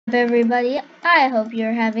Everybody, I hope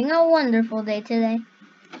you're having a wonderful day today.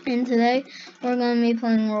 And today, we're going to be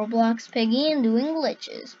playing Roblox Piggy and doing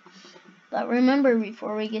glitches. But remember,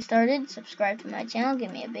 before we get started, subscribe to my channel,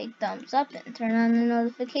 give me a big thumbs up, and turn on the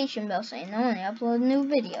notification bell so you know when I upload a new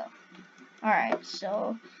video. Alright,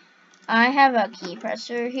 so I have a key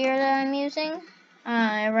presser here that I'm using.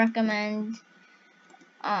 I recommend,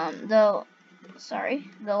 the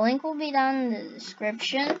link will be down in the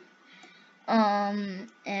description.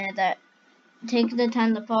 And that take the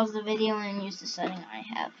time to pause the video and use the setting I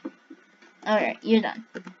have. Alright, you're done.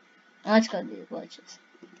 Let's go do the glitches.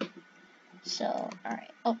 So,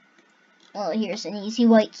 alright. Oh, well, here's an easy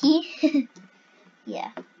white key.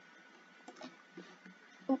 Yeah.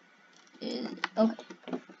 Okay.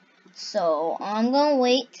 So, I'm gonna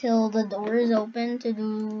wait till the door is open to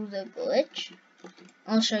do the glitch.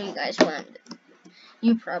 I'll show you guys what I'm doing.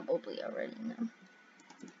 You probably already know.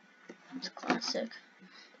 It's classic.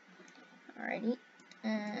 Alrighty.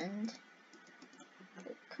 And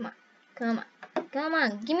come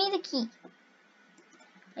on, give me the key.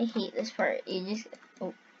 I hate this part. You just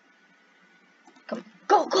come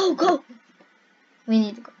on, go. We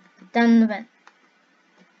need to go down the vent.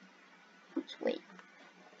 Let's wait.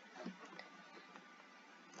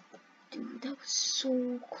 Dude, that was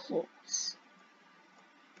so close.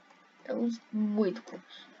 That was way too close.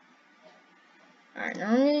 Alright,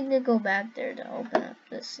 now I need to go back there to open up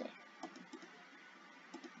this safe.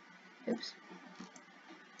 Oops.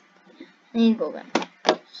 I need to go back.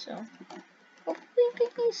 So, hopefully we can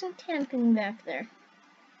do some camping back there.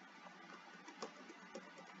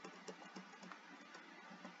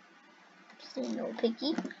 See no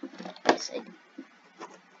Piggy. Yes, I do.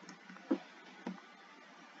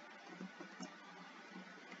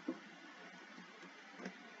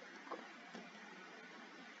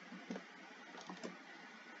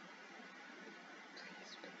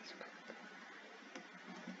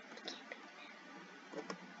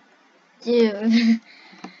 Dude,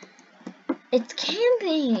 it's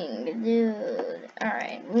camping, dude.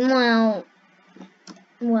 Alright, well.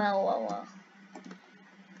 You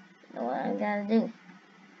know what I gotta do?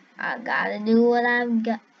 I gotta do what I've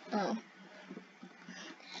got. Oh.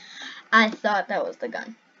 I thought that was the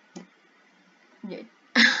gun. Dude.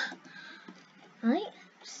 I'm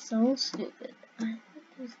so stupid. I thought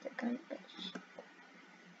it was the gun,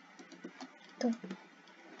 bitch.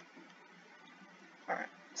 Alright.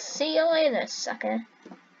 See you later, sucker.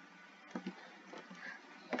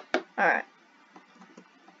 Alright.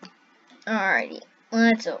 Alrighty.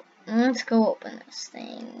 Let's go open this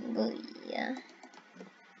thing. Booyah.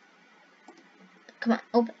 Come on,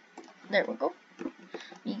 open. There we go.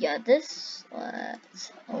 You got this.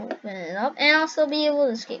 Let's open it up. And I'll still be able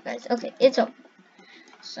to escape, guys. Okay, it's open.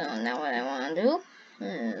 So now what I want to do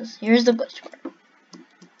is, here's the glitch part.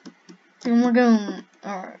 And we're going,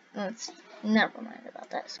 alright, never mind about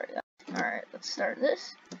that. Sorry, guys. Alright, let's start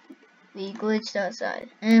this. We glitched outside.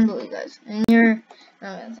 And believe, guys. And you're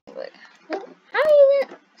not gonna think like, well, how are you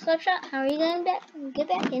gonna, Slapshot, how are you gonna get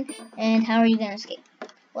back in? And how are you gonna escape?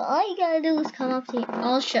 Well, all you gotta do is come up here.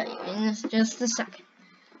 I'll show you in just a second.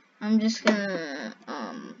 I'm just gonna,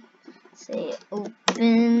 say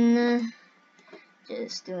open.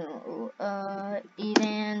 Just doing,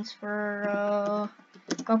 events for,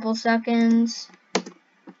 a couple seconds.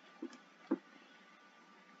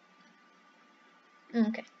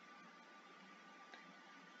 Okay.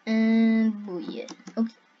 And booyah.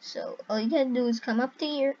 Okay, so all you gotta do is come up to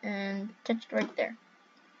here and touch it right there.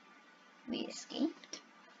 We escaped.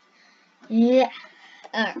 Yeah.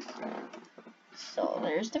 Alright. So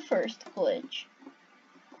there's the first glitch.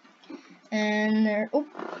 And there, oh,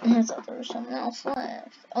 I thought there was something else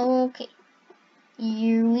left. Okay.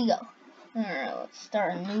 Here we go. Alright, let's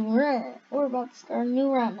start a new round. We're about to start a new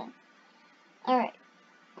round now. Alright.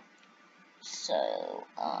 So,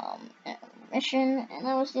 mission, and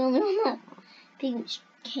that was the only one left. Piggy was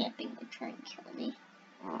camping to try and kill me.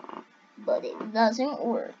 But it doesn't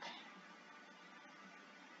work.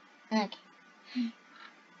 Okay.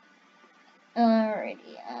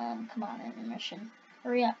 Alrighty, come on, intermission.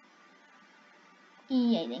 Hurry up.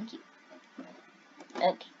 Yeah, thank you.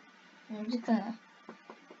 Okay. I'm just gonna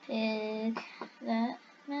pick that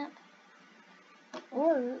map.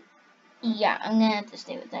 Or, yeah, I'm gonna have to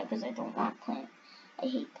stay with that because I don't want plant. I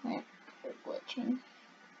hate plant for glitching.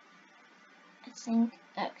 I think,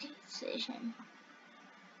 okay, station.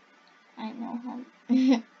 I know how,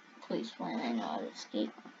 please plant, I know how to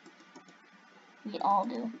escape. We all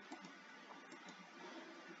do.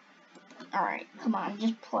 Alright, come on,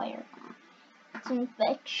 just player. It's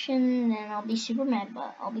infection, and I'll be super mad,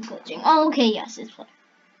 but I'll be glitching. Oh, okay, yes, it's player.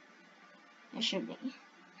 It should be.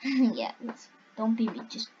 Yeah, don't be me,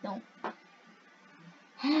 just don't.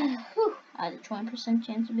 Whew, I had a 20%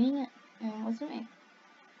 chance of being it. And it wasn't me.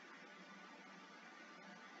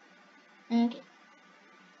 Okay.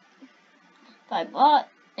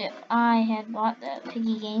 If I had bought the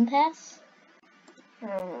Piggy Game Pass for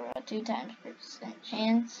a 2%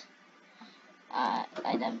 chance,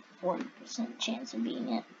 I'd have a 40% chance of being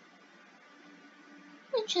it.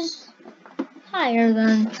 Which is higher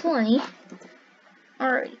than 20.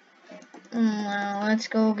 Alright. Now let's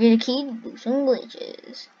go get a key to do some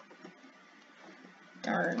glitches.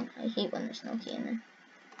 Darn, I hate when there's no key in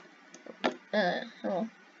there. Hello.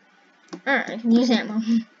 Alright, I can use ammo.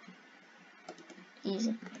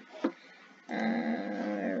 Easy.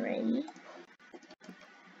 Ready.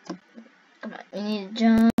 Come on, we need to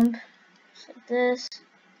jump. Just like this.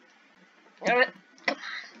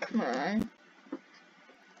 Come on.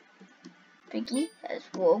 Piggy has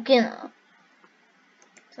woken up.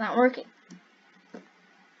 It's not working.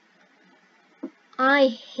 I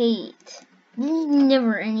hate. There's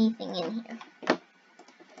never anything in here.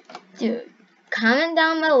 Dude, comment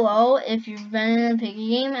down below if you've been in a Piggy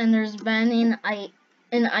game and there's been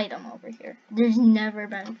an item over here. There's never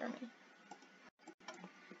been for me.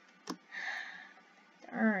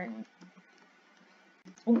 Darn.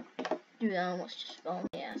 Oh, dude, I almost just fell in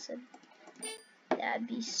the acid. That'd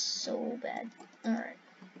be so bad. Alright.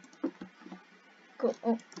 Cool.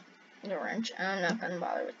 Oh, the wrench. I'm not gonna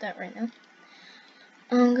bother with that right now.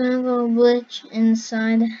 I'm gonna go glitch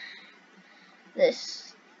inside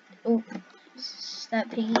this. Oh, is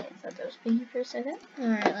that Piggy? I thought that was Piggy for a second.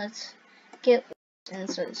 Alright, let's get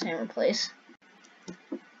inside the hammer place.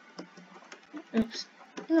 Oops.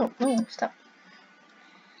 No, stop.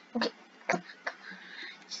 Okay, come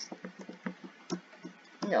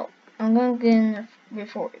on. No, I'm gonna get in there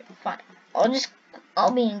before you. Fine.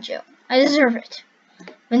 I'll be in jail. I deserve it.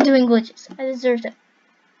 Been doing glitches. I deserved it.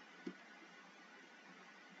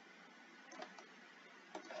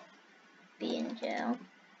 Be in jail.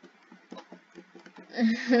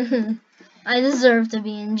 I deserve to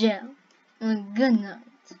be in jail. Good night.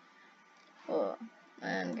 Oh,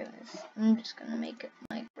 my goodness. I'm just gonna make it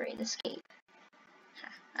my great escape.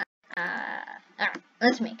 Alright,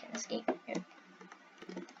 let's make an escape here.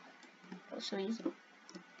 Go so easy.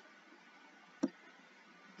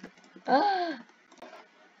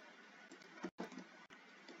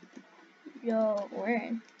 Yo, we're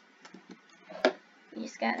in. We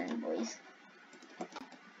just got in, boys.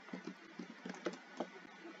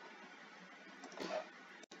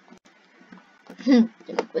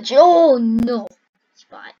 Oh no!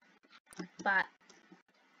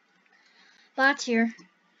 Bot's here.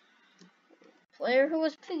 Player who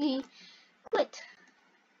was Piggy quit.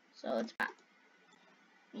 So it's Bot.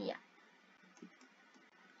 Yeah.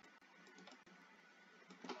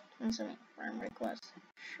 Consuming friend request.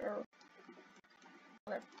 Sure.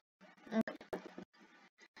 Okay.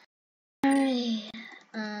 Alright.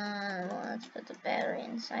 Let's put the battery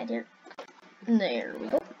inside here. There we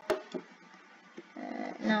go.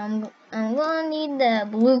 Now I'm gonna need the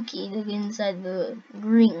blue key to get inside the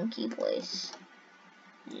green key place.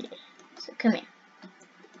 Yeah. So come here.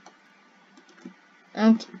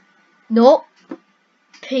 Okay. Nope.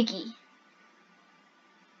 Piggy.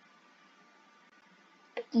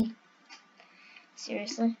 Piggy.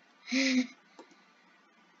 Seriously.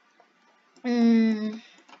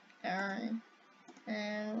 Alright.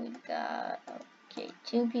 And we've got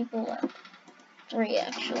 2 people left. 3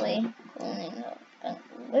 actually. Cloning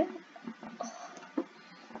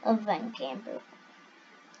a vent camper.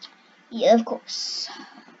 Yeah, of course.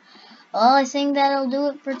 Well, I think that'll do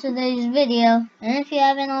it for today's video. And if you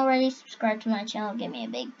haven't already subscribed to my channel, give me a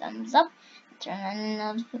big thumbs up. Turn on the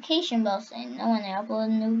notification bell so you know when I upload a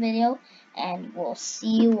new video. And we'll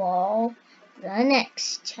see you all the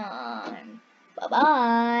next time.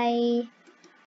 Bye-bye.